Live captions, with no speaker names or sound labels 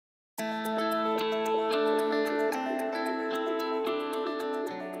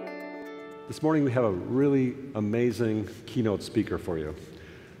This morning we have a really amazing keynote speaker for you.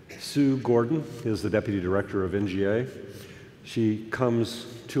 Sue Gordon is the Deputy Director of NGA. She comes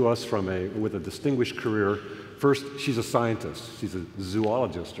to us with a distinguished career. First, she's a scientist. She's a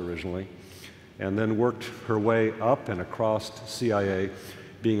zoologist originally, and then worked her way up and across CIA,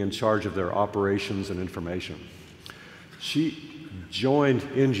 being in charge of their operations and information. She joined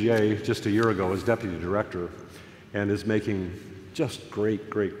NGA just a year ago as Deputy Director and is making just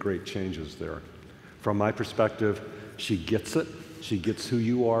great changes there. From my perspective, she gets it. She gets who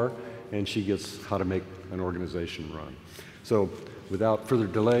you are, and she gets how to make an organization run. So without further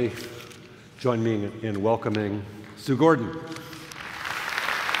delay, join me in welcoming Sue Gordon. Good.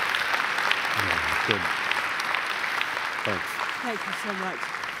 Thanks. Thank you so much.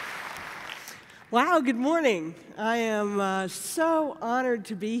 Wow, good morning. I am so honored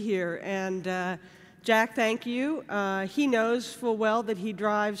to be here, and Jack, thank you. He knows full well that he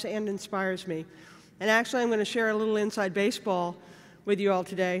drives and inspires me. And actually, I'm going to share a little inside baseball with you all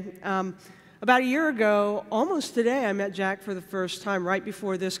today. About a year ago, almost today, I met Jack for the first time right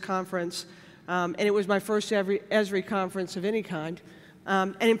before this conference, and it was my first Esri conference of any kind.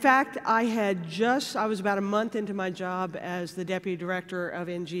 And in fact, I was about a month into my job as the Deputy Director of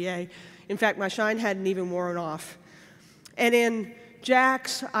NGA. In fact, my shine hadn't even worn off. And in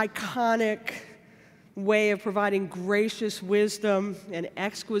Jack's iconic way of providing gracious wisdom and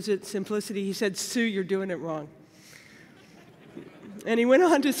exquisite simplicity, he said, "Sue, you're doing it wrong." And he went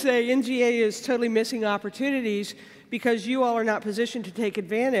on to say, NGA is totally missing opportunities because you all are not positioned to take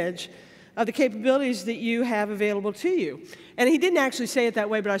advantage of the capabilities that you have available to you. And he didn't actually say it that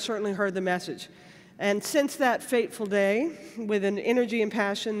way, but I certainly heard the message. And since that fateful day, with an energy and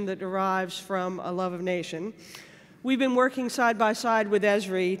passion that derives from a love of nation, we've been working side by side with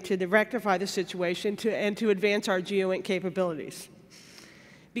Esri to rectify the situation and to advance our GEOINT capabilities.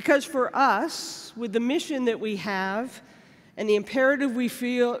 Because for us, with the mission that we have and the imperative we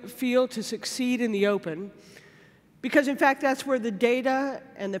feel to succeed in the open, because in fact that's where the data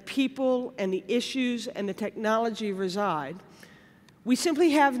and the people and the issues and the technology reside, we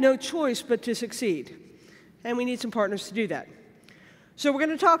simply have no choice but to succeed. And we need some partners to do that. So we're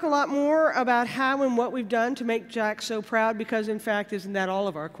going to talk a lot more about how and what we've done to make Jack so proud, because in fact, isn't that all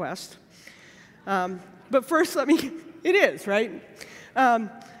of our quest? But first, it is, right?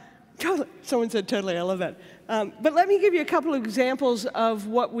 Totally, someone said totally, I love that. But let me give you a couple of examples of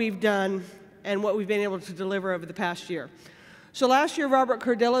what we've done and what we've been able to deliver over the past year. So last year, Robert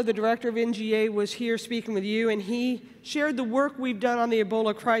Cardillo, the director of NGA, was here speaking with you, and he shared the work we've done on the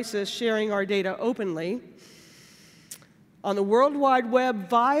Ebola crisis, sharing our data openly on the World Wide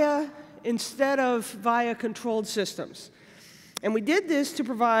Web instead of via controlled systems. And we did this to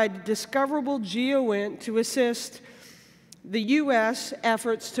provide discoverable GEOINT to assist the U.S.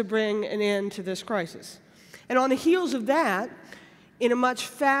 efforts to bring an end to this crisis. And on the heels of that, in a much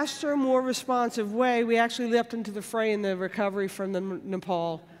faster, more responsive way, we actually leapt into the fray in the recovery from the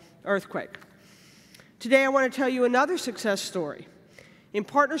Nepal earthquake. Today, I want to tell you another success story. In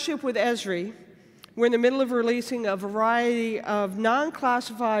partnership with Esri, we're in the middle of releasing a variety of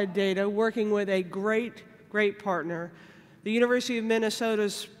non-classified data, working with a great partner, the University of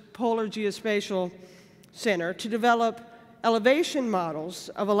Minnesota's Polar Geospatial Center, to develop elevation models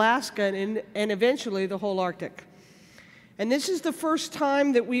of Alaska and eventually the whole Arctic. And this is the first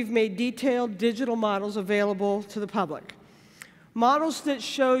time that we've made detailed digital models available to the public. Models that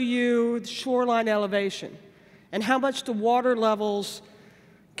show you shoreline elevation and how much the water levels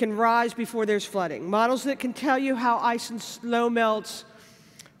can rise before there's flooding. Models that can tell you how ice and snow melts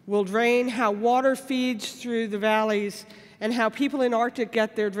will drain, how water feeds through the valleys, and how people in Arctic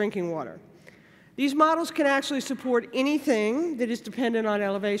get their drinking water. These models can actually support anything that is dependent on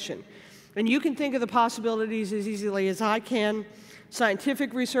elevation. And you can think of the possibilities as easily as I can: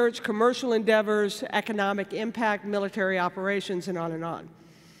 scientific research, commercial endeavors, economic impact, military operations, and on and on.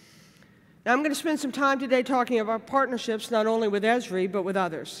 Now, I'm going to spend some time today talking about partnerships not only with Esri, but with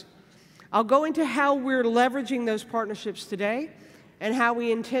others. I'll go into how we're leveraging those partnerships today and how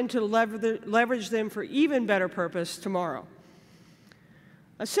we intend to leverage them for even better purpose tomorrow.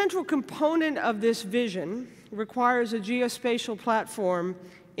 A central component of this vision requires a geospatial platform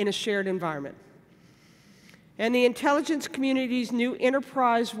in a shared environment. And the intelligence community's new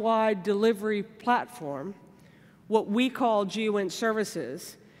enterprise-wide delivery platform, what we call GEOINT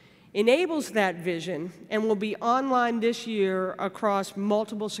Services, enables that vision and will be online this year across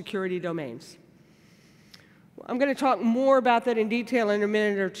multiple security domains. I'm going to talk more about that in detail in a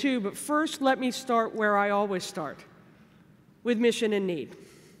minute or two, but first let me start where I always start, with mission and need.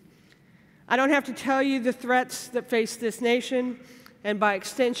 I don't have to tell you the threats that face this nation, and by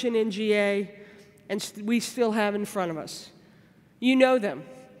extension NGA, and we still have in front of us. You know them.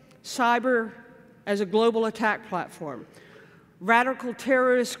 Cyber as a global attack platform. Radical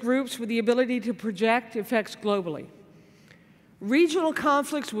terrorist groups with the ability to project effects globally. Regional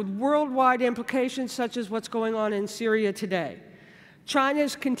conflicts with worldwide implications, such as what's going on in Syria today.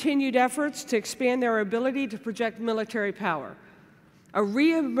 China's continued efforts to expand their ability to project military power. A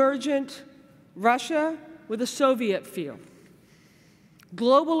re-emergent Russia with a Soviet feel.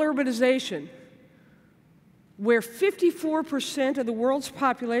 Global urbanization, where 54% of the world's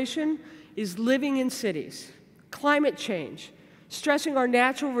population is living in cities. Climate change, stressing our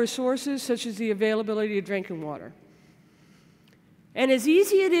natural resources, such as the availability of drinking water. And as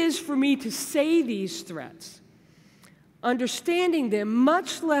easy it is for me to say these threats, understanding them,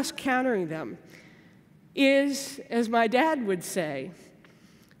 much less countering them, is, as my dad would say,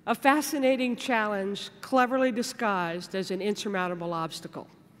 a fascinating challenge cleverly disguised as an insurmountable obstacle.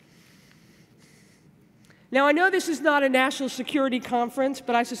 Now, I know this is not a national security conference,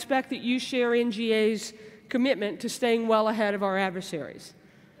 but I suspect that you share NGA's commitment to staying well ahead of our adversaries.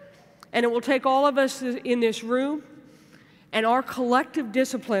 And it will take all of us in this room and our collective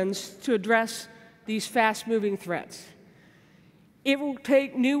disciplines to address these fast-moving threats. It will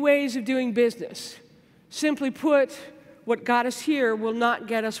take new ways of doing business. Simply put, what got us here will not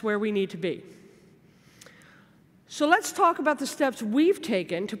get us where we need to be. So let's talk about the steps we've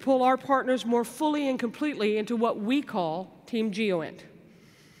taken to pull our partners more fully and completely into what we call Team GEOINT.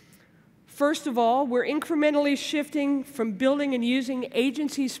 First of all, we're incrementally shifting from building and using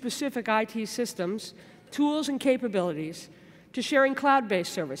agency-specific IT systems, tools, and capabilities to sharing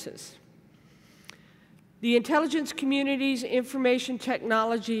cloud-based services. The intelligence community's information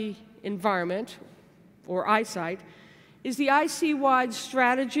technology environment, or ISITE, is the IC-wide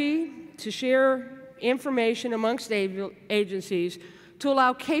strategy to share information amongst agencies to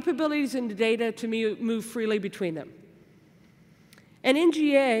allow capabilities and data to move freely between them. And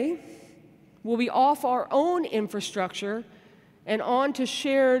NGA will be off our own infrastructure and on to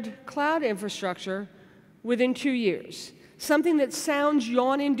shared cloud infrastructure within 2 years. Something that sounds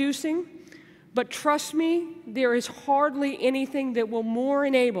yawn-inducing, but trust me, there is hardly anything that will more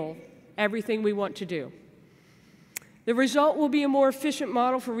enable everything we want to do. The result will be a more efficient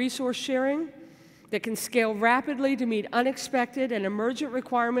model for resource sharing that can scale rapidly to meet unexpected and emergent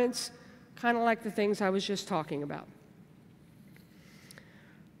requirements, kind of like the things I was just talking about.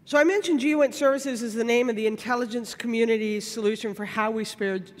 So I mentioned GEOINT Services is the name of the intelligence community's solution for how we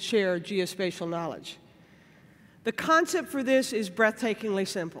share geospatial knowledge. The concept for this is breathtakingly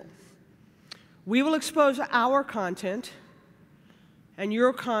simple. We will expose our content and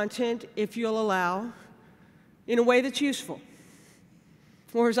your content, if you'll allow, in a way that's useful.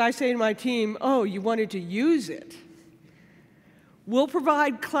 Or as I say to my team, oh, you wanted to use it. We'll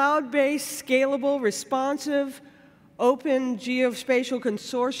provide cloud-based, scalable, responsive, open geospatial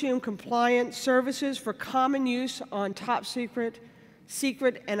consortium compliant services for common use on top secret,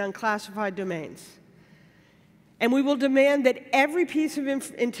 and unclassified domains. And we will demand that every piece of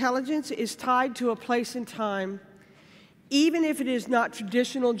intelligence is tied to a place and time, even if it is not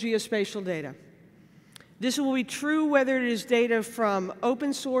traditional geospatial data. This will be true whether it is data from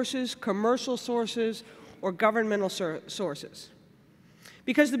open sources, commercial sources, or governmental sources.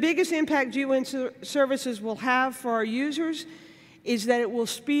 Because the biggest impact GEOINT Services will have for our users is that it will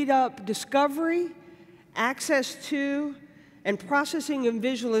speed up discovery, access to, and processing and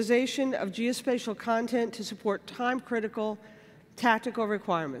visualization of geospatial content to support time-critical tactical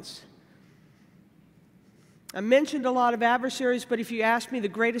requirements. I mentioned a lot of adversaries, but if you ask me, the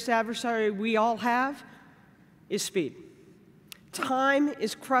greatest adversary we all have is speed. Time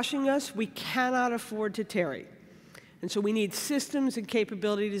is crushing us. We cannot afford to tarry. And so we need systems and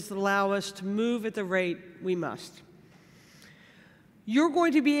capabilities that allow us to move at the rate we must. You're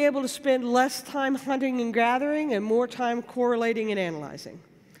going to be able to spend less time hunting and gathering and more time correlating and analyzing.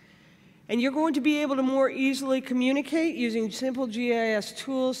 And you're going to be able to more easily communicate using simple GIS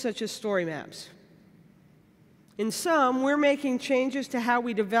tools such as story maps. In sum, we're making changes to how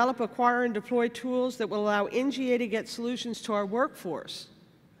we develop, acquire, and deploy tools that will allow NGA to get solutions to our workforce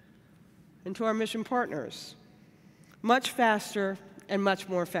and to our mission partners much faster and much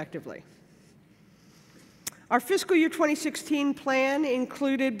more effectively. Our fiscal year 2016 plan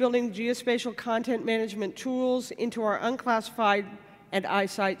included building geospatial content management tools into our unclassified and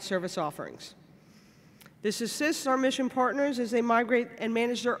ISITE service offerings. This assists our mission partners as they migrate and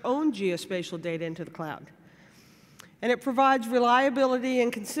manage their own geospatial data into the cloud. And it provides reliability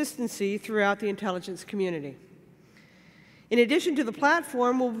and consistency throughout the intelligence community. In addition to the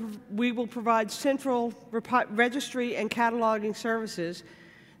platform, we will provide central registry and cataloging services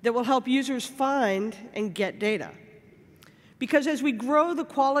that will help users find and get data. Because as we grow the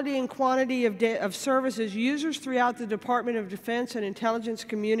quality and quantity of services, users throughout the Department of Defense and intelligence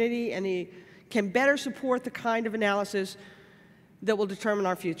community can better support the kind of analysis that will determine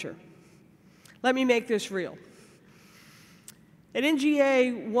our future. Let me make this real. At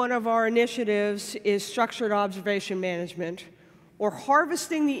NGA, one of our initiatives is structured observation management, or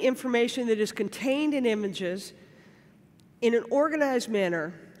harvesting the information that is contained in images in an organized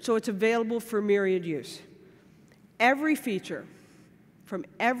manner so it's available for myriad use. Every feature from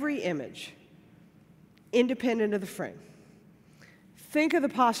every image, independent of the frame. Think of the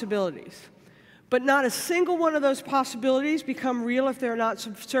possibilities. But not a single one of those possibilities become real if there are not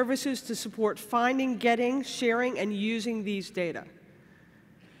some services to support finding, getting, sharing, and using these data.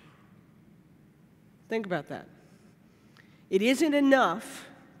 Think about that. It isn't enough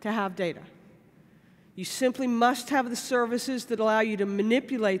to have data. You simply must have the services that allow you to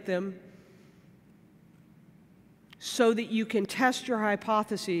manipulate them so that you can test your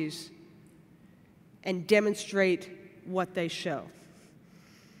hypotheses and demonstrate what they show.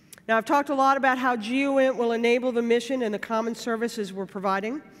 Now, I've talked a lot about how GEOINT will enable the mission and the common services we're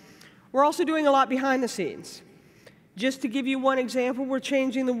providing. We're also doing a lot behind the scenes. Just to give you one example, we're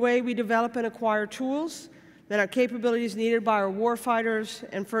changing the way we develop and acquire tools that are capabilities needed by our warfighters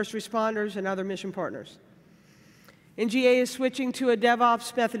and first responders and other mission partners. NGA is switching to a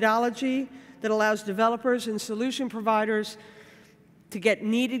DevOps methodology that allows developers and solution providers to get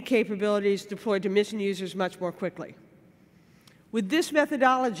needed capabilities deployed to mission users much more quickly. With this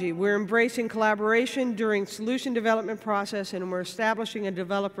methodology, we're embracing collaboration during solution development process, and we're establishing a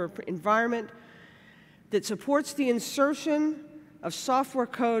developer environment that supports the insertion of software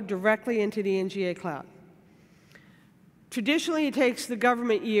code directly into the NGA cloud. Traditionally, it takes the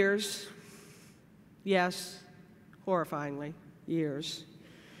government years, yes, horrifyingly, years,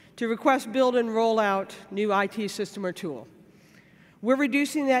 to request, build, and roll out new IT system or tool. We're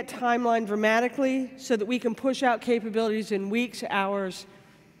reducing that timeline dramatically so that we can push out capabilities in weeks, hours,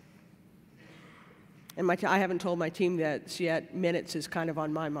 and I haven't told my team that yet. Minutes is kind of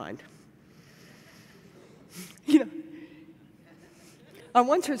on my mind. You know, I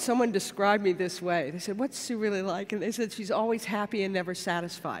once heard someone describe me this way. They said, "What's Sue really like?" And they said, "She's always happy and never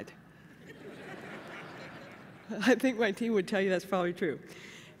satisfied." I think my team would tell you that's probably true.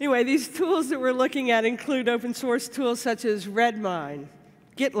 Anyway, these tools that we're looking at include open source tools such as Redmine,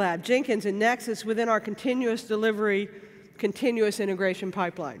 GitLab, Jenkins, and Nexus within our continuous delivery, continuous integration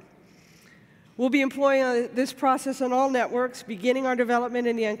pipeline. We'll be employing this process on all networks, beginning our development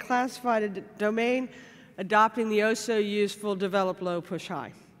in the unclassified domain, adopting the oh-so-useful develop low, push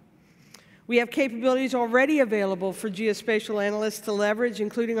high. We have capabilities already available for geospatial analysts to leverage,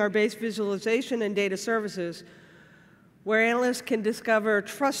 including our base visualization and data services, where analysts can discover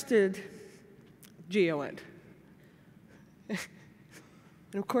trusted GEOINT. And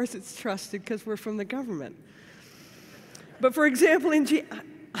of course it's trusted because we're from the government. But for example,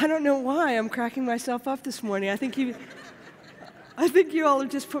 I don't know why I'm cracking myself up this morning. I think you all have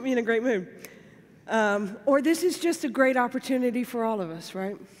just put me in a great mood. Or this is just a great opportunity for all of us,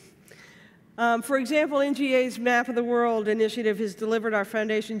 right? For example, NGA's Map of the World initiative has delivered our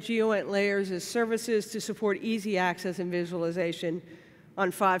foundation GEOINT layers as services to support easy access and visualization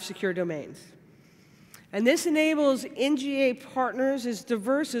on 5 secure domains. And this enables NGA partners as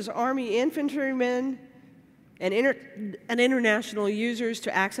diverse as Army infantrymen and international users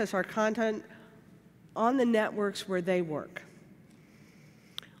to access our content on the networks where they work.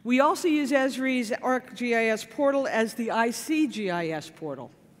 We also use Esri's ArcGIS portal as the ICGIS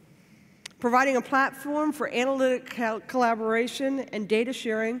portal, providing a platform for analytic collaboration and data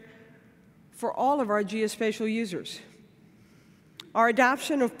sharing for all of our geospatial users. Our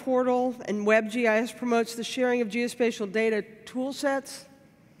adoption of Portal and WebGIS promotes the sharing of geospatial data toolsets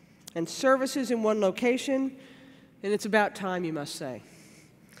and services in one location, and it's about time, you must say.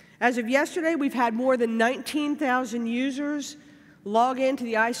 As of yesterday, we've had more than 19,000 users log into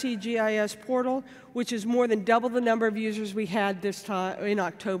the ICGIS portal, which is more than double the number of users we had this time in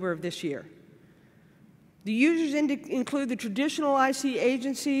October of this year. The users include the traditional IC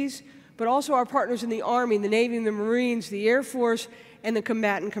agencies, but also our partners in the Army, the Navy, the Marines, the Air Force, and the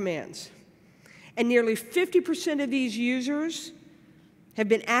combatant commands. And nearly 50% of these users have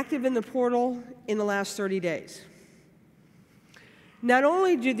been active in the portal in the last 30 days. Not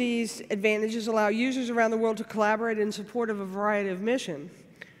only do these advantages allow users around the world to collaborate in support of a variety of missions,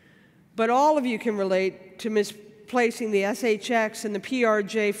 but all of you can relate to replacing the SHX and the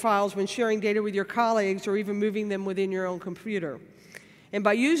PRJ files when sharing data with your colleagues or even moving them within your own computer. And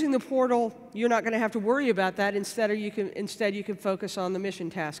by using the portal, you're not going to have to worry about that. Instead, you can focus on the mission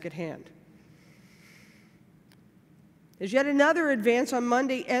task at hand. There's yet another advance on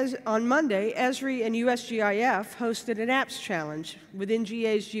Monday. Esri and USGIF hosted an apps challenge within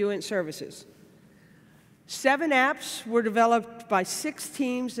GA's GEOINT Services. 7 apps were developed by 6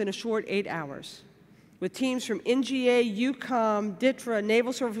 teams in a short 8 hours, with teams from NGA, UCOM, DITRA,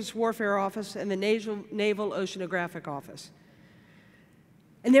 Naval Surface Warfare Office, and the Naval Oceanographic Office.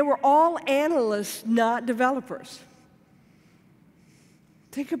 And they were all analysts, not developers.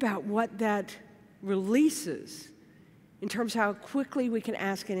 Think about what that releases in terms of how quickly we can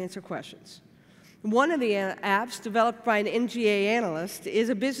ask and answer questions. One of the apps, developed by an NGA analyst, is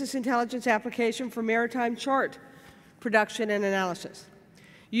a business intelligence application for maritime chart production and analysis.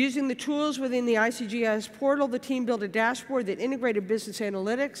 Using the tools within the ICGIS portal, the team built a dashboard that integrated business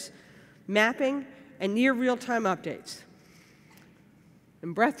analytics, mapping, and near real-time updates.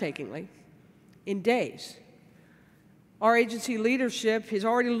 And breathtakingly, in days. Our agency leadership is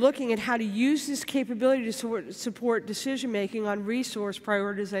already looking at how to use this capability to support decision-making on resource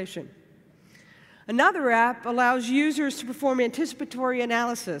prioritization. Another app allows users to perform anticipatory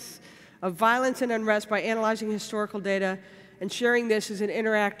analysis of violence and unrest by analyzing historical data and sharing this as an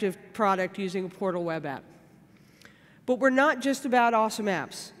interactive product using a portal web app. But we're not just about awesome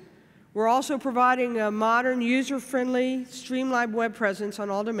apps. We're also providing a modern, user-friendly, streamlined web presence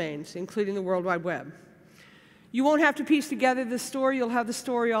on all domains, including the World Wide Web. You won't have to piece together the story. You'll have the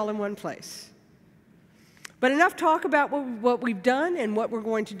story all in one place. But enough talk about what we've done and what we're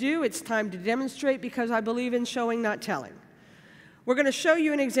going to do. It's time to demonstrate, because I believe in showing, not telling. We're going to show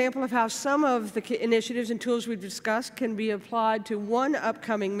you an example of how some of the initiatives and tools we've discussed can be applied to one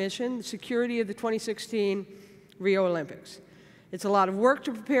upcoming mission, the security of the 2016 Rio Olympics. It's a lot of work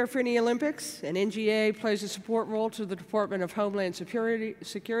to prepare for any Olympics, and NGA plays a support role to the Department of Homeland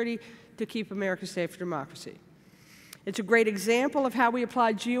Security to keep America safe for democracy. It's a great example of how we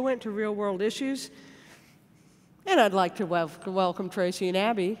apply GEOINT to real-world issues. And I'd like to welcome Tracy and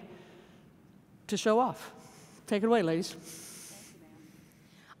Abby to show off. Take it away, ladies.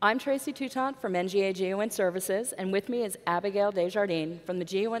 I'm Tracy Toutant from NGA GEOINT Services, and with me is Abigail Desjardins from the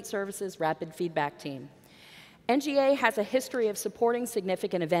GEOINT Services Rapid Feedback Team. NGA has a history of supporting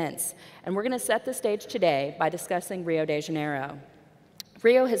significant events, and we're going to set the stage today by discussing Rio de Janeiro.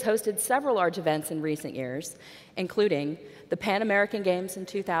 Rio has hosted several large events in recent years, including the Pan American Games in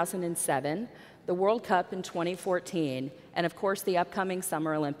 2007, the World Cup in 2014, and of course the upcoming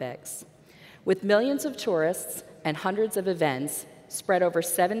Summer Olympics. With millions of tourists and hundreds of events spread over a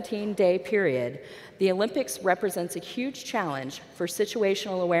 17-day period, the Olympics represents a huge challenge for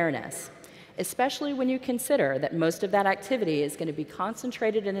situational awareness, especially when you consider that most of that activity is going to be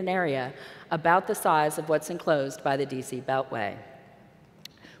concentrated in an area about the size of what's enclosed by the DC Beltway.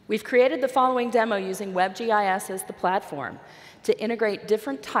 We've created the following demo using WebGIS as the platform to integrate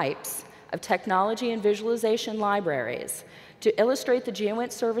different types of technology and visualization libraries to illustrate the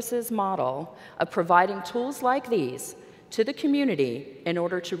GEOINT Services model of providing tools like these to the community in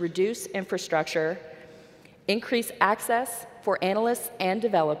order to reduce infrastructure, increase access for analysts and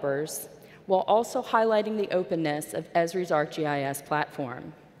developers, while also highlighting the openness of Esri's ArcGIS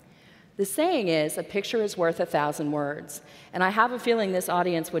platform. The saying is, a picture is worth 1,000 words, and I have a feeling this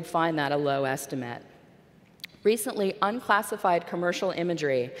audience would find that a low estimate. Recently, unclassified commercial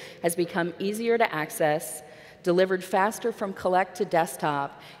imagery has become easier to access, delivered faster from collect to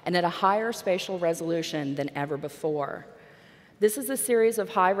desktop, and at a higher spatial resolution than ever before. This is a series of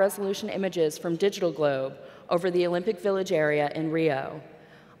high-resolution images from Digital Globe over the Olympic Village area in Rio.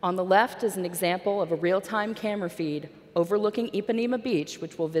 On the left is an example of a real-time camera feed overlooking Ipanema Beach,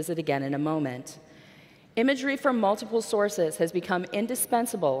 which we'll visit again in a moment. Imagery from multiple sources has become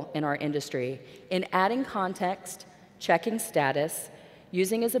indispensable in our industry in adding context, checking status,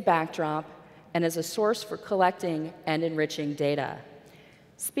 using as a backdrop, and as a source for collecting and enriching data.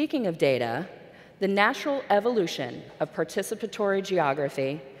 Speaking of data, the natural evolution of participatory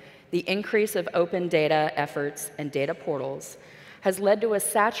geography, the increase of open data efforts and data portals, has led to a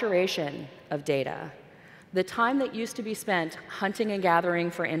saturation of data. The time that used to be spent hunting and gathering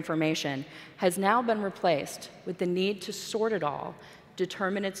for information has now been replaced with the need to sort it all,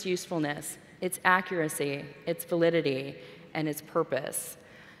 determine its usefulness, its accuracy, its validity, and its purpose.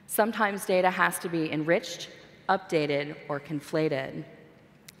 Sometimes data has to be enriched, updated, or conflated.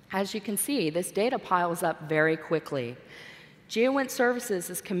 As you can see, this data piles up very quickly. GEOINT Services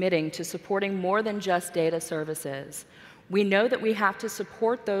is committing to supporting more than just data services. We know that we have to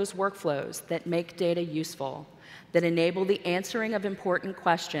support those workflows that make data useful. that enable the answering of important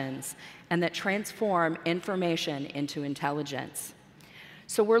questions and that transform information into intelligence.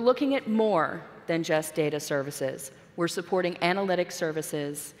 So we're looking at more than just data services. We're supporting analytic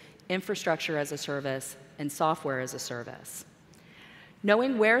services, infrastructure as a service, and software as a service.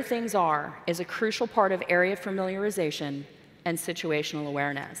 Knowing where things are is a crucial part of area familiarization and situational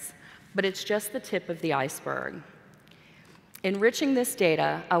awareness, but it's just the tip of the iceberg. Enriching this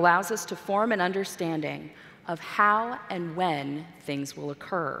data allows us to form an understanding of how and when things will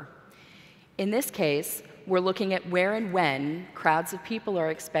occur. In this case, we're looking at where and when crowds of people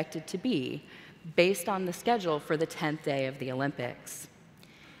are expected to be based on the schedule for the 10th day of the Olympics.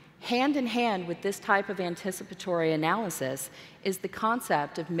 Hand in hand with this type of anticipatory analysis is the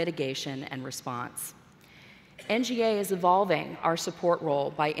concept of mitigation and response. NGA is evolving our support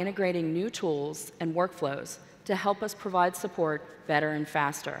role by integrating new tools and workflows to help us provide support better and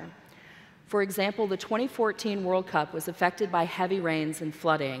faster. For example, the 2014 World Cup was affected by heavy rains and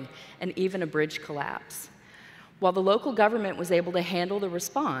flooding and even a bridge collapse. While the local government was able to handle the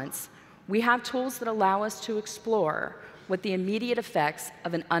response, we have tools that allow us to explore what the immediate effects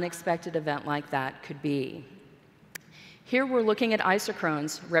of an unexpected event like that could be. Here we're looking at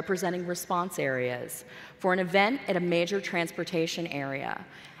isochrones representing response areas for an event at a major transportation area,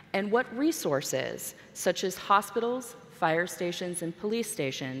 and what resources, such as hospitals, fire stations, and police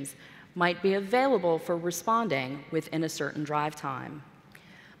stations, might be available for responding within a certain drive time.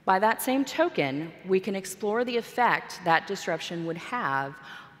 By that same token, we can explore the effect that disruption would have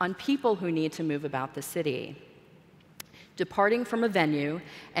on people who need to move about the city. Departing from a venue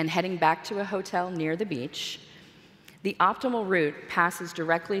and heading back to a hotel near the beach, the optimal route passes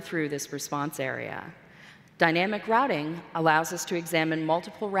directly through this response area. Dynamic routing allows us to examine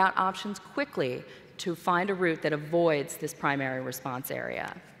multiple route options quickly to find a route that avoids this primary response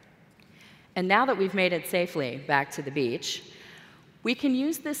area. And now that we've made it safely back to the beach, we can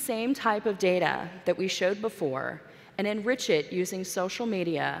use this same type of data that we showed before and enrich it using social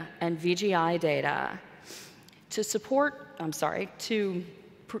media and VGI data to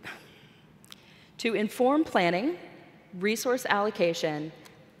to inform planning, resource allocation,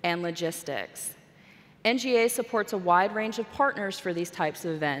 and logistics. NGA supports a wide range of partners for these types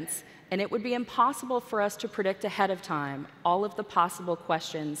of events, and it would be impossible for us to predict ahead of time all of the possible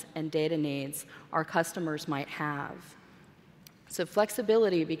questions and data needs our customers might have. So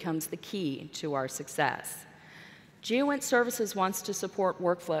flexibility becomes the key to our success. GEOINT Services wants to support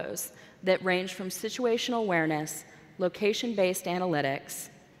workflows that range from situational awareness, location-based analytics,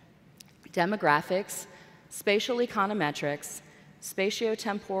 demographics, spatial econometrics,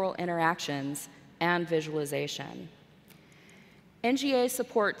 spatiotemporal interactions, and visualization. NGA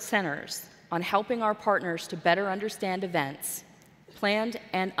support centers on helping our partners to better understand events, planned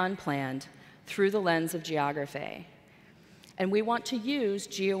and unplanned, through the lens of geography. And we want to use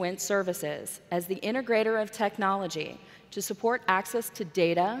GEOINT Services as the integrator of technology to support access to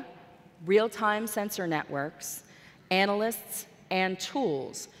data, real-time sensor networks, analysts, and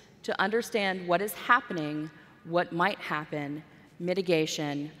tools to understand what is happening, what might happen,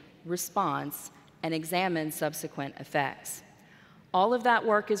 mitigation, response, and examine subsequent effects. All of that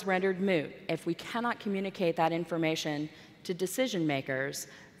work is rendered moot if we cannot communicate that information to decision makers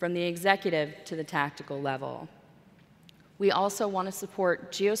from the executive to the tactical level. We also want to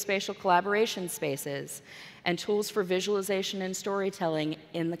support geospatial collaboration spaces and tools for visualization and storytelling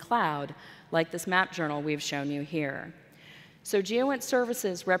in the cloud, like this map journal we've shown you here. So GEOINT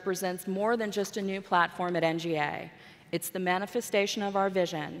Services represents more than just a new platform at NGA. It's the manifestation of our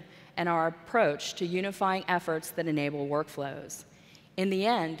vision and our approach to unifying efforts that enable workflows. In the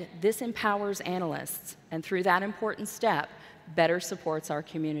end, this empowers analysts, and through that important step, better supports our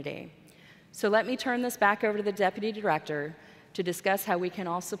community. So let me turn this back over to the Deputy Director to discuss how we can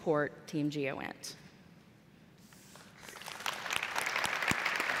all support Team GEOINT.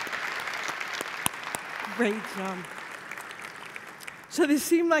 Great job. So this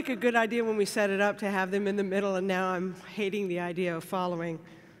seemed like a good idea when we set it up to have them in the middle, and now I'm hating the idea of following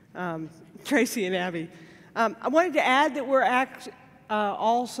Tracy and Abby. I wanted to add that we're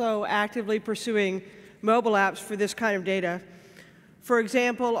also actively pursuing mobile apps for this kind of data. For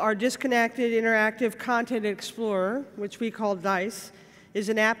example, our Disconnected Interactive Content Explorer, which we call DICE, is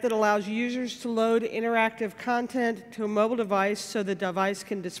an app that allows users to load interactive content to a mobile device so the device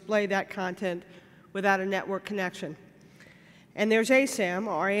can display that content without a network connection. And there's ASAM,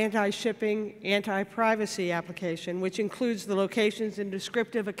 our anti-shipping, anti-privacy application, which includes the locations and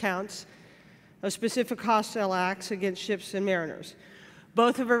descriptive accounts of specific hostile acts against ships and mariners.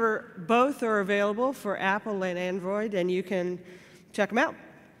 Both are available for Apple and Android, and you can check them out,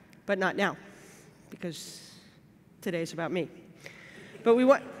 but not now, because today's about me. But we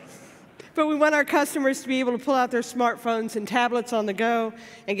want our customers to be able to pull out their smartphones and tablets on the go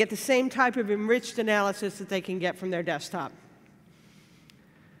and get the same type of enriched analysis that they can get from their desktop.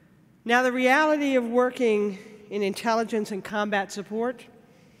 Now, the reality of working in intelligence and combat support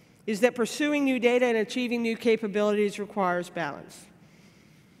is that pursuing new data and achieving new capabilities requires balance.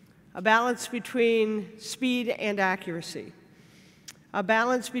 A balance between speed and accuracy. A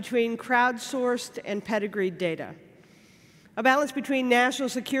balance between crowdsourced and pedigreed data. A balance between national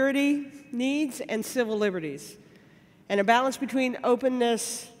security needs and civil liberties. And a balance between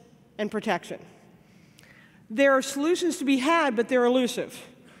openness and protection. There are solutions to be had, but they're elusive.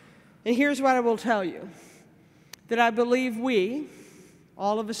 And here's what I will tell you, that I believe we,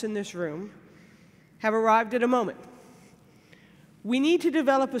 all of us in this room, have arrived at a moment. We need to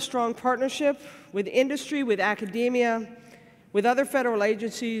develop a strong partnership with industry, with academia, with other federal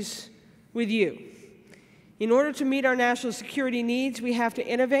agencies, with you. In order to meet our national security needs, we have to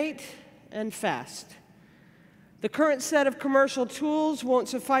innovate and fast. The current set of commercial tools won't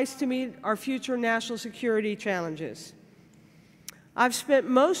suffice to meet our future national security challenges. I've spent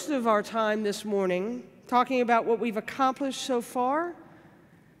most of our time this morning talking about what we've accomplished so far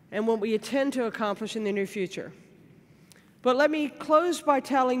and what we intend to accomplish in the near future. But let me close by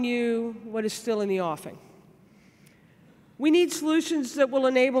telling you what is still in the offing. We need solutions that will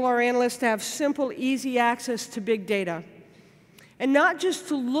enable our analysts to have simple, easy access to big data, and not just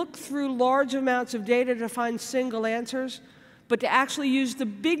to look through large amounts of data to find single answers, but to actually use the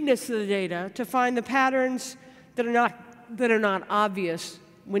bigness of the data to find the patterns that are not obvious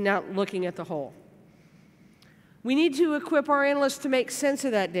when not looking at the whole. We need to equip our analysts to make sense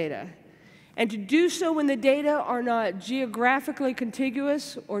of that data, and to do so when the data are not geographically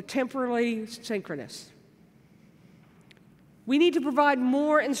contiguous or temporally synchronous. We need to provide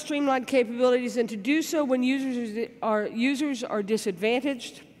more and streamlined capabilities, and to do so when users are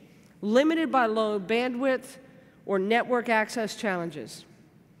disadvantaged, limited by low bandwidth, or network access challenges.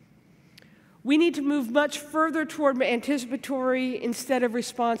 We need to move much further toward anticipatory instead of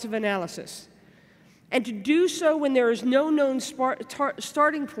responsive analysis, and to do so when there is no known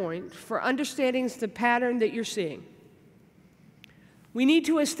starting point for understanding the pattern that you're seeing. We need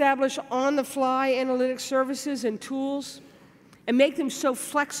to establish on-the-fly analytic services and tools and make them so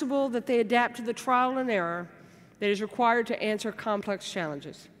flexible that they adapt to the trial and error that is required to answer complex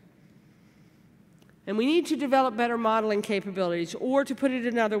challenges. And we need to develop better modeling capabilities, or to put it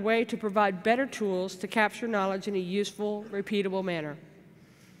another way, to provide better tools to capture knowledge in a useful, repeatable manner.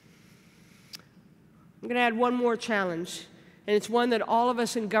 I'm going to add one more challenge, and it's one that all of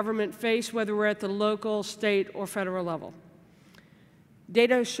us in government face, whether we're at the local, state, or federal level.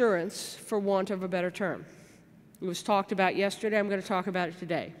 Data assurance, for want of a better term. It was talked about yesterday. I'm going to talk about it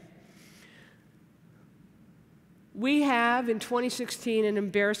today. We have, in 2016, an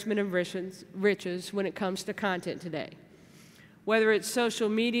embarrassment of riches when it comes to content today. Whether it's social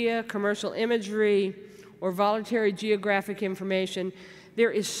media, commercial imagery, or voluntary geographic information,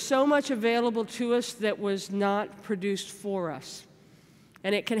 there is so much available to us that was not produced for us,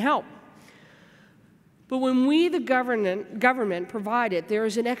 and it can help. But when we, the government, provide it, there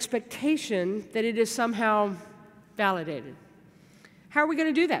is an expectation that it is somehow validated. How are we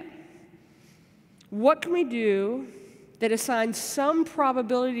going to do that? What can we do that assigns some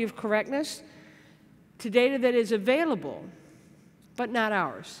probability of correctness to data that is available, but not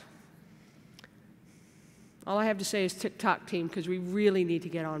ours? All I have to say is tick-tock, team, because we really need to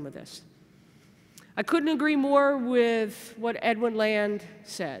get on with this. I couldn't agree more with what Edwin Land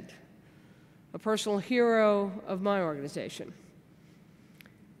said, a personal hero of my organization.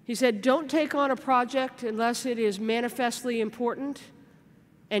 He said, "Don't take on a project unless it is manifestly important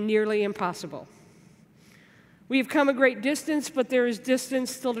and nearly impossible." We have come a great distance, but there is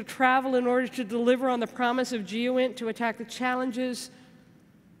distance still to travel in order to deliver on the promise of GEOINT to attack the challenges,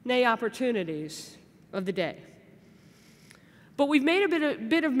 nay, opportunities of the day. But we've made a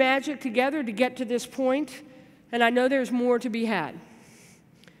bit of magic together to get to this point, and I know there's more to be had.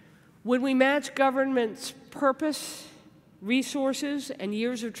 When we match government's purpose, resources, and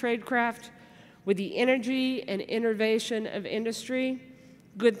years of tradecraft with the energy and innovation of industry,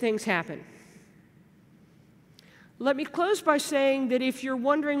 good things happen. Let me close by saying that if you're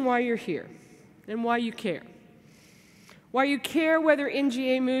wondering why you're here and why you care whether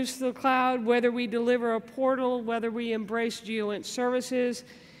NGA moves to the cloud, whether we deliver a portal, whether we embrace GEOINT services,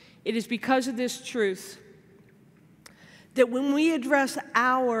 it is because of this truth that when we address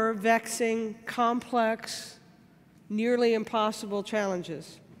our vexing, complex, nearly impossible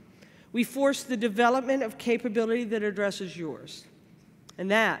challenges, we force the development of capability that addresses yours. And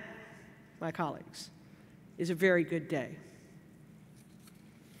that, my colleagues, is a very good day.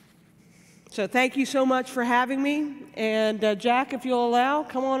 So thank you so much for having me. And Jack, if you'll allow,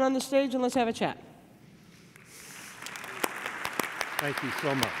 come on the stage and let's have a chat. Thank you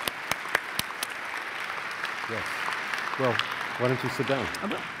so much. Yes. Well, why don't you sit down? I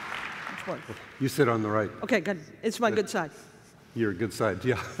will. Which one? You sit on the right. Okay, good. It's my good side. Your good side,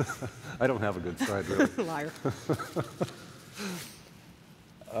 yeah. I don't have a good side, really. Liar.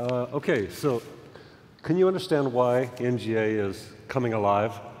 Okay, so can you understand why NGA is coming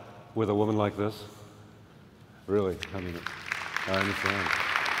alive with a woman like this? Really, I mean, I understand.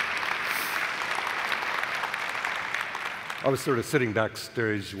 I was sort of sitting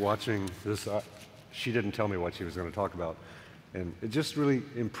backstage watching this. She didn't tell me what she was going to talk about. And it just really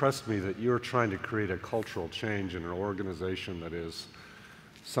impressed me that you're trying to create a cultural change in an organization that is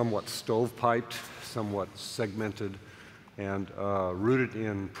somewhat stovepiped, somewhat segmented, and rooted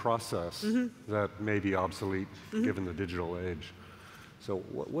in process that may be obsolete given the digital age. So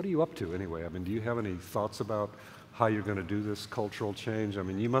what are you up to anyway? I mean, do you have any thoughts about how you're going to do this cultural change? I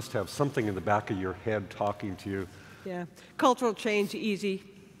mean, you must have something in the back of your head talking to you. Yeah, cultural change, easy.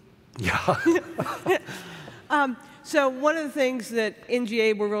 Yeah. So one of the things that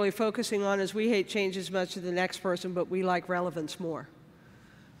NGA we're really focusing on is we hate change as much as the next person, but we like relevance more.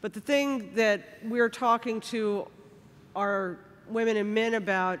 But the thing that we're talking to our women and men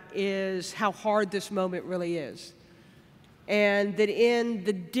about is how hard this moment really is. And that in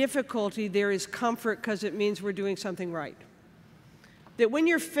the difficulty there is comfort because it means we're doing something right. That when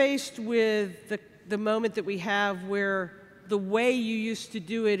you're faced with the moment that we have where the way you used to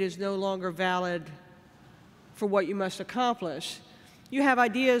do it is no longer valid for what you must accomplish, you have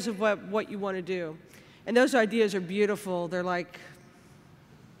ideas of what you want to do. And those ideas are beautiful. They're like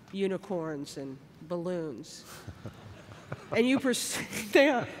unicorns and balloons. And you pursue, they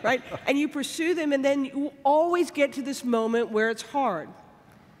are, right? And you pursue them, and then you always get to this moment where it's hard.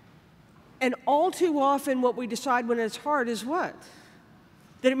 And all too often what we decide when it's hard is what?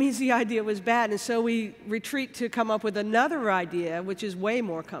 That it means the idea was bad, and so we retreat to come up with another idea, which is way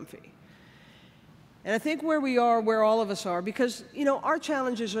more comfy. And I think where we are, where all of us are, because our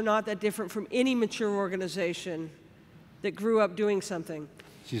challenges are not that different from any mature organization that grew up doing something.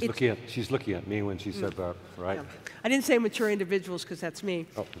 She's looking at me when she said that, right? Yeah. I didn't say mature individuals because that's me.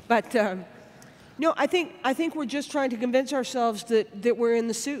 Oh. But no, I think we're just trying to convince ourselves that we're in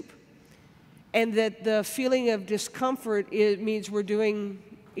the soup, and that the feeling of discomfort means we're doing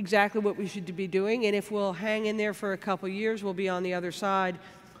exactly what we should be doing, and if we'll hang in there for a couple years, we'll be on the other side.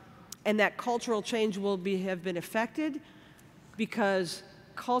 And that cultural change will have been affected because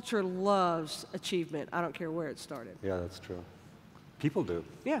culture loves achievement. I don't care where it started. Yeah, that's true. People do.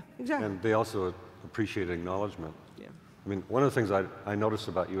 Yeah, exactly. And they also appreciate acknowledgement. Yeah. I mean, one of the things I notice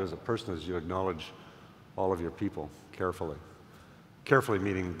about you as a person is you acknowledge all of your people carefully. Carefully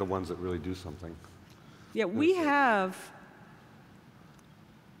meaning the ones that really do something. Yeah, we have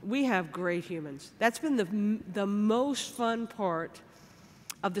great humans. That's been the most fun part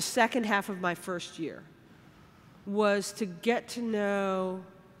of the second half of my first year, was to get to know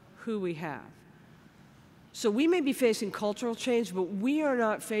who we have. So we may be facing cultural change, but we are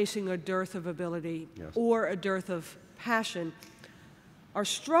not facing a dearth of ability or a dearth of passion. Our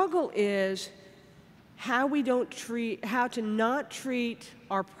struggle is how to not treat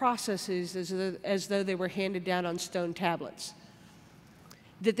our processes as though they were handed down on stone tablets.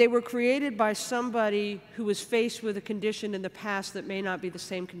 That they were created by somebody who was faced with a condition in the past that may not be the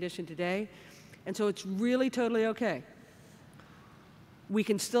same condition today. And so it's really totally okay. We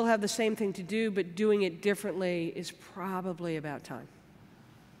can still have the same thing to do, but doing it differently is probably about time.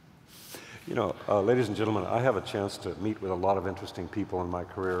 Ladies and gentlemen, I have a chance to meet with a lot of interesting people in my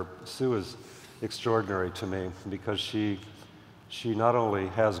career. Sue is extraordinary to me because she not only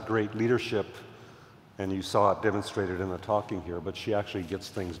has great leadership, and you saw it demonstrated in the talking here, but she actually gets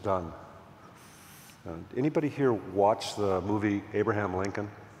things done. Anybody here watch the movie Abraham Lincoln?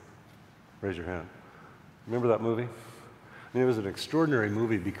 Raise your hand. Remember that movie? I mean, it was an extraordinary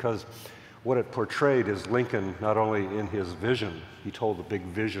movie because what it portrayed is Lincoln not only in his vision, he told the big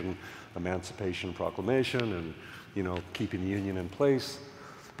vision, Emancipation Proclamation and, keeping the Union in place.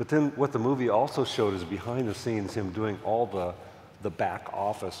 But then what the movie also showed is behind the scenes him doing all the back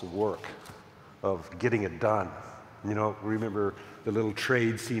office work of getting it done. Remember the little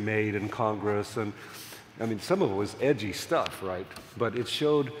trades he made in Congress, and I mean, some of it was edgy stuff, right? But it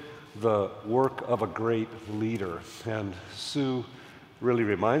showed the work of a great leader, and Sue really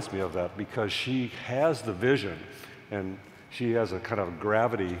reminds me of that because she has the vision, and she has a kind of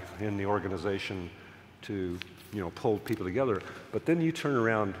gravity in the organization to pull people together. But then you turn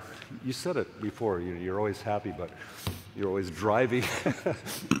around, you said it before, you're always happy, but you're always driving.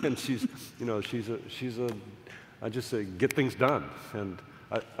 And she's I just say, get things done. And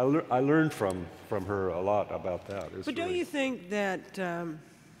I learned from her a lot about that. But don't you think that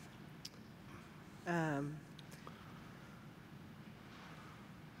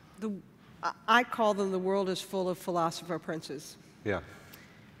I call them the world is full of philosopher princes. Yeah.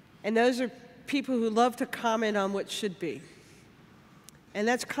 And those are people who love to comment on what should be. And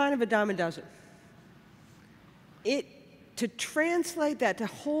that's kind of a dime a dozen. To translate that, to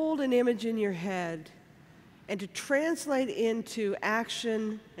hold an image in your head, and to translate into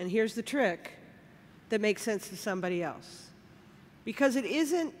action, and here's the trick, that makes sense to somebody else. Because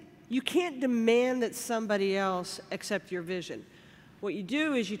you can't demand that somebody else accept your vision. What you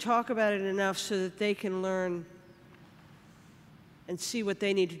do is you talk about it enough so that they can learn and see what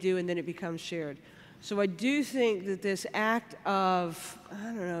they need to do, and then it becomes shared. So I do think that this act of,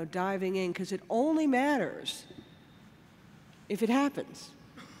 diving in, because it only matters if it happens.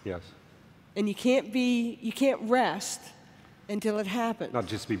 Yes. And you can't rest until it happens. Not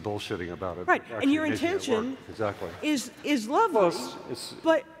just be bullshitting about it. Right, and your intention is lovely,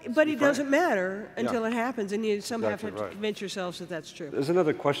 but it doesn't matter until it happens, and you somehow have to convince yourselves that that's true. There's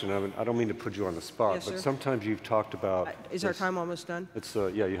another question. I don't mean to put you on the spot, Yes, but sir. sometimes you've talked about... Is our time almost done? It's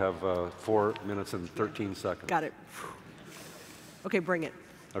yeah, you have 4 minutes and 13 seconds. Got it. Okay, bring it.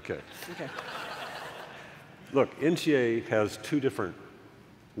 Okay. Okay. Look, NGA has 2 different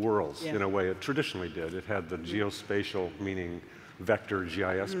worlds Yeah. in a way. It traditionally did. It had the geospatial, meaning vector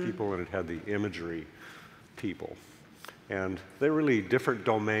GIS people, and it had the imagery people. And they're really different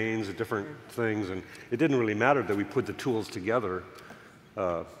domains, different things, and it didn't really matter that we put the tools together.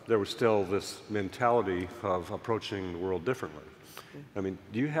 There was still this mentality of approaching the world differently. I mean,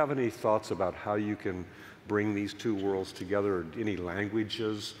 do you have any thoughts about how you can bring these 2 worlds together, or any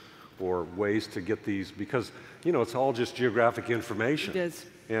languages or ways to get these, because it's all just geographic information. It is.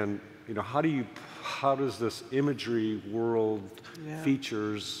 And how does this imagery world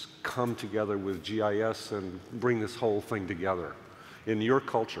features come together with GIS and bring this whole thing together in your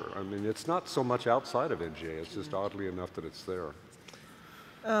culture? I mean, it's not so much outside of NGA, it's just oddly enough that it's there.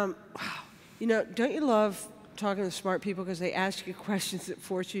 Don't you love talking to smart people because they ask you questions that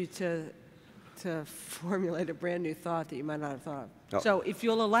force you to formulate a brand new thought that you might not have thought of? Oh. So if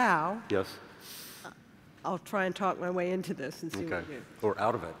you'll allow, Yes? I'll try and talk my way into this and see what I do. Or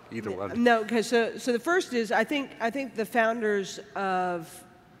out of it, either one. No, because so the first is I think the founders of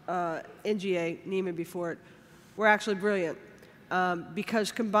NGA, Neiman before it, were actually brilliant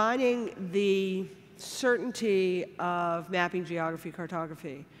because combining the certainty of mapping geography,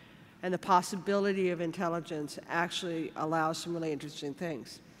 cartography, and the possibility of intelligence actually allows some really interesting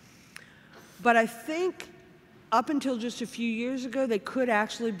things. But I think up until just a few years ago, they could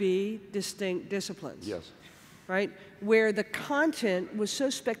actually be distinct disciplines. Yes. Right? Where the content was so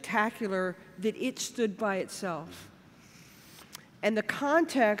spectacular that it stood by itself. And the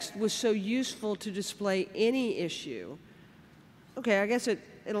context was so useful to display any issue. Okay, I guess it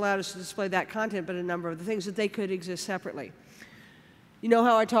allowed us to display that content, but a number of the things that they could exist separately. You know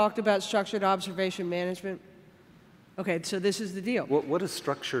how I talked about structured observation management? Okay, so this is the deal. What is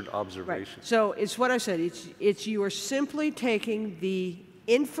structured observation? Right. So it's what I said. It's you are simply taking the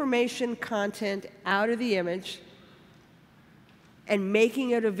information content out of the image and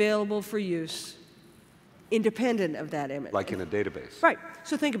making it available for use independent of that image. Like in a database. Right.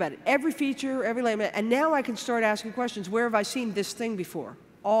 So think about it. Every feature, every element, and now I can start asking questions. Where have I seen this thing before?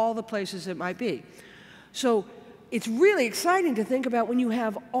 All the places it might be. So it's really exciting to think about when you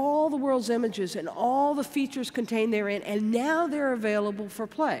have all the world's images and all the features contained therein, and now they're available for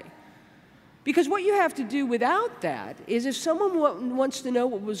play. Because what you have to do without that is if someone wants to know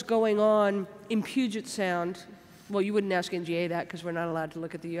what was going on in Puget Sound, well, you wouldn't ask NGA that because we're not allowed to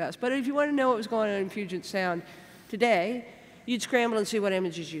look at the US, but if you want to know what was going on in Puget Sound today, you'd scramble and see what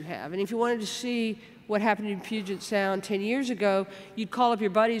images you have. And if you wanted to see what happened in Puget Sound 10 years ago, you'd call up your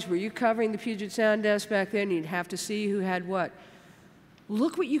buddies. Were you covering the Puget Sound desk back then? You'd have to see who had what.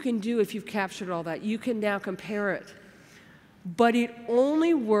 Look what you can do if you've captured all that. You can now compare it. But it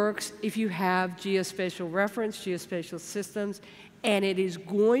only works if you have geospatial reference, geospatial systems, and it is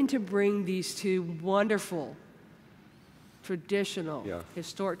going to bring these 2 wonderful, traditional,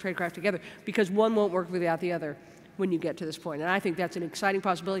 historic tradecraft together, because one won't work without the other when you get to this point. And I think that's an exciting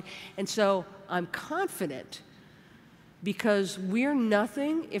possibility. And so I'm confident because we're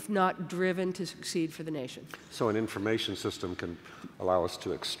nothing if not driven to succeed for the nation. So an information system can allow us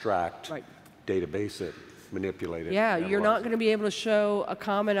to extract, database it, manipulate it. Yeah, you're not going to be able to show a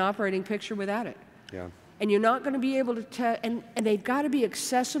common operating picture without it. Yeah. And you're not going to be able to and they've got to be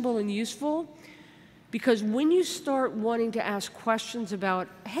accessible and useful, because when you start wanting to ask questions about,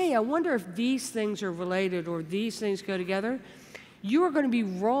 hey, I wonder if these things are related or these things go together, you are going to be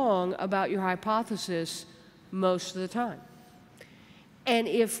wrong about your hypothesis most of the time. And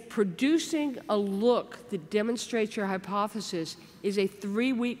if producing a look that demonstrates your hypothesis is a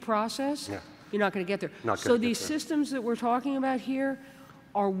 3-week process, you're not going to get there. So these systems that we're talking about here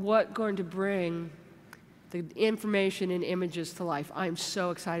are what going to bring the information and images to life. I'm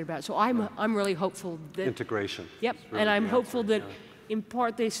so excited about it. So I'm really hopeful that integration. Yep, Really and I'm hopeful that in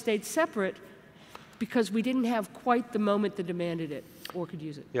part they stayed separate because we didn't have quite the moment that demanded it or could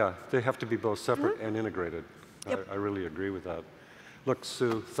use it. Yeah, they have to be both separate and integrated. Yep. I really agree with that. Look,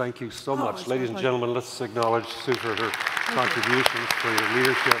 Sue, thank you so much. It's Ladies my and pleasure. gentlemen, let's acknowledge Sue for her contributions, for your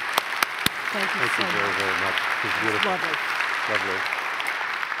leadership. Thank you Thank so you very, much. very much. It was beautiful. Lovely. Lovely.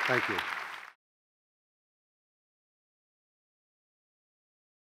 Thank you.